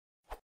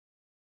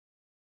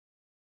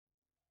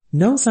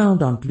No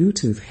sound on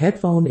Bluetooth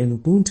headphone in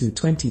Ubuntu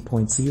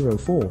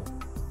 20.04.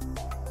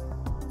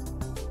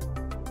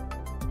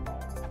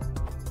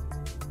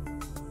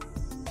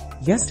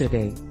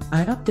 Yesterday,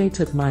 I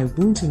updated my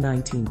Ubuntu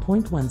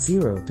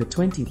 19.10 to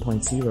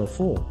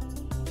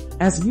 20.04.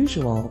 As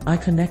usual, I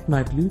connect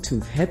my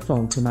Bluetooth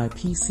headphone to my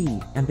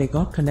PC and they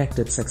got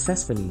connected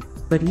successfully,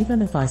 but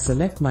even if I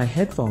select my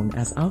headphone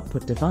as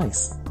output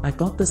device, I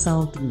got the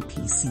sound through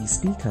PC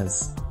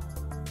speakers.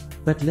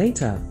 But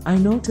later, I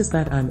noticed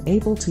that I'm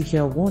able to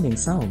hear warning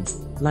sounds,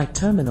 like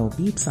terminal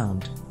beep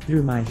sound,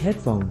 through my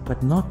headphone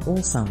but not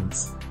all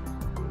sounds.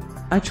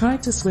 I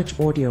tried to switch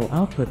audio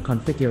output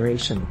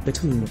configuration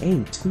between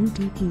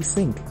A2DP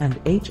sync and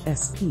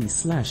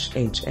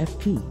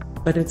HSP/HFP,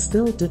 but it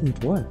still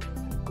didn't work.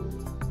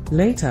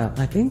 Later,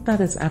 I think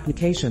that it's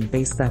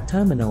application-based that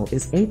terminal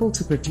is able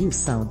to produce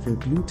sound through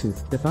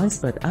Bluetooth device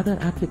but other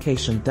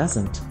application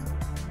doesn't.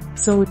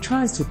 So it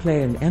tries to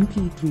play an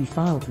MP3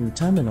 file through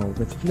terminal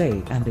with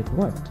play and it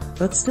worked,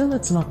 but still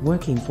it's not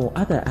working for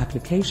other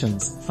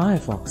applications,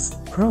 Firefox,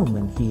 Chrome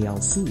and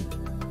VLC.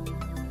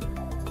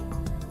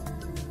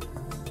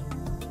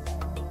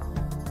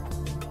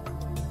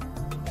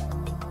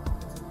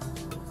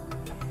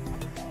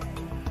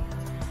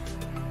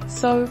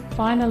 So,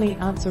 finally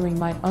answering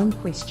my own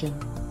question.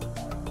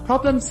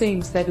 Problem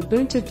seems that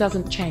Ubuntu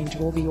doesn't change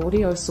all the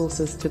audio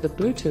sources to the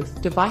Bluetooth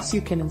device.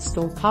 You can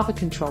install power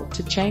control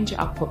to change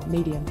output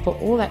medium for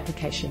all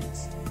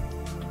applications.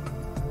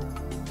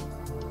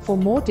 For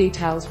more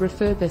details,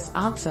 refer this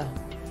answer.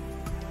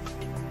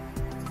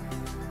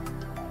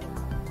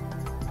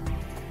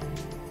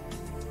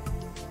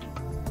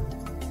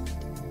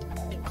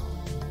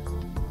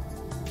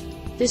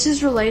 This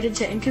is related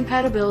to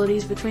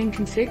incompatibilities between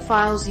config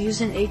files used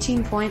in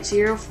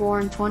 18.04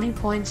 and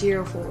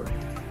 20.04.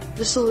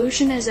 The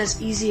solution is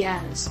as easy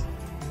as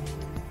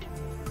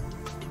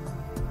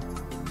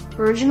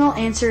original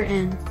answer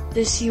in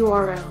this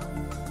URL.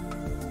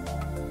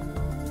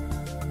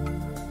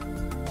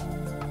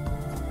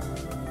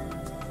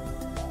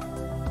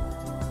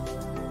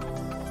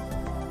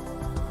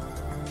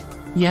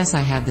 Yes,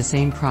 I had the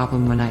same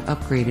problem when I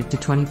upgraded to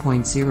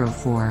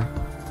 20.04.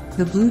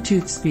 The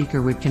Bluetooth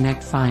speaker would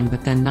connect fine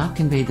but then not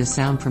convey the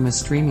sound from a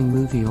streaming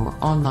movie or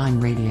online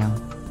radio.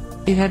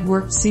 It had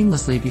worked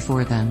seamlessly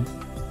before then.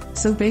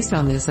 So based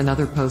on this and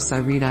other posts I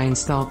read, I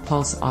installed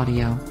Pulse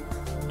Audio.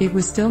 It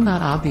was still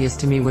not obvious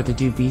to me what to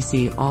do.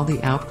 BC all the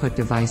output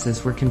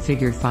devices were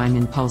configured fine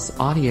in Pulse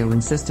Audio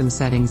and system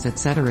settings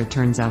etc.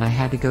 Turns out I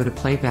had to go to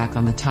playback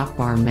on the top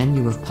bar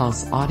menu of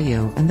Pulse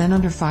Audio and then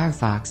under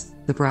Firefox,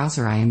 the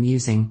browser I am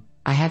using,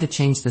 I had to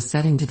change the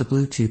setting to the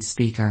Bluetooth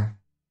speaker.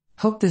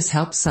 Hope this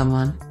helps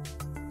someone.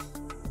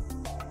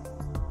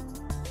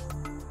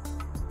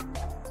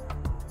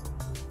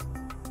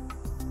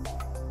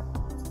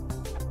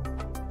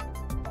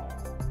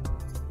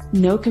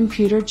 No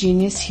computer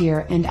genius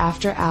here, and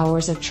after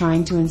hours of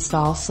trying to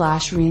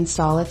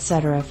install/reinstall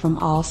etc. from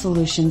all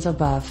solutions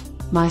above,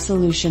 my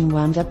solution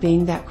wound up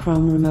being that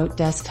Chrome Remote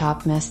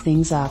Desktop messed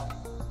things up.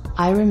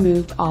 I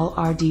removed all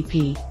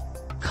RDP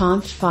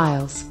conf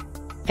files.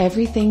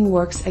 Everything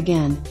works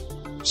again.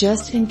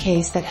 Just in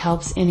case that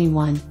helps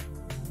anyone.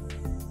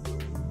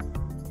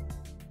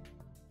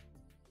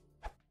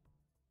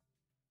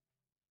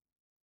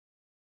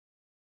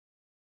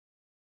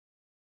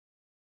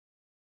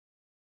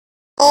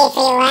 If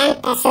you want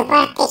a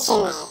support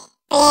dictionary,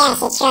 please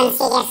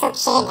siga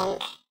subscribing.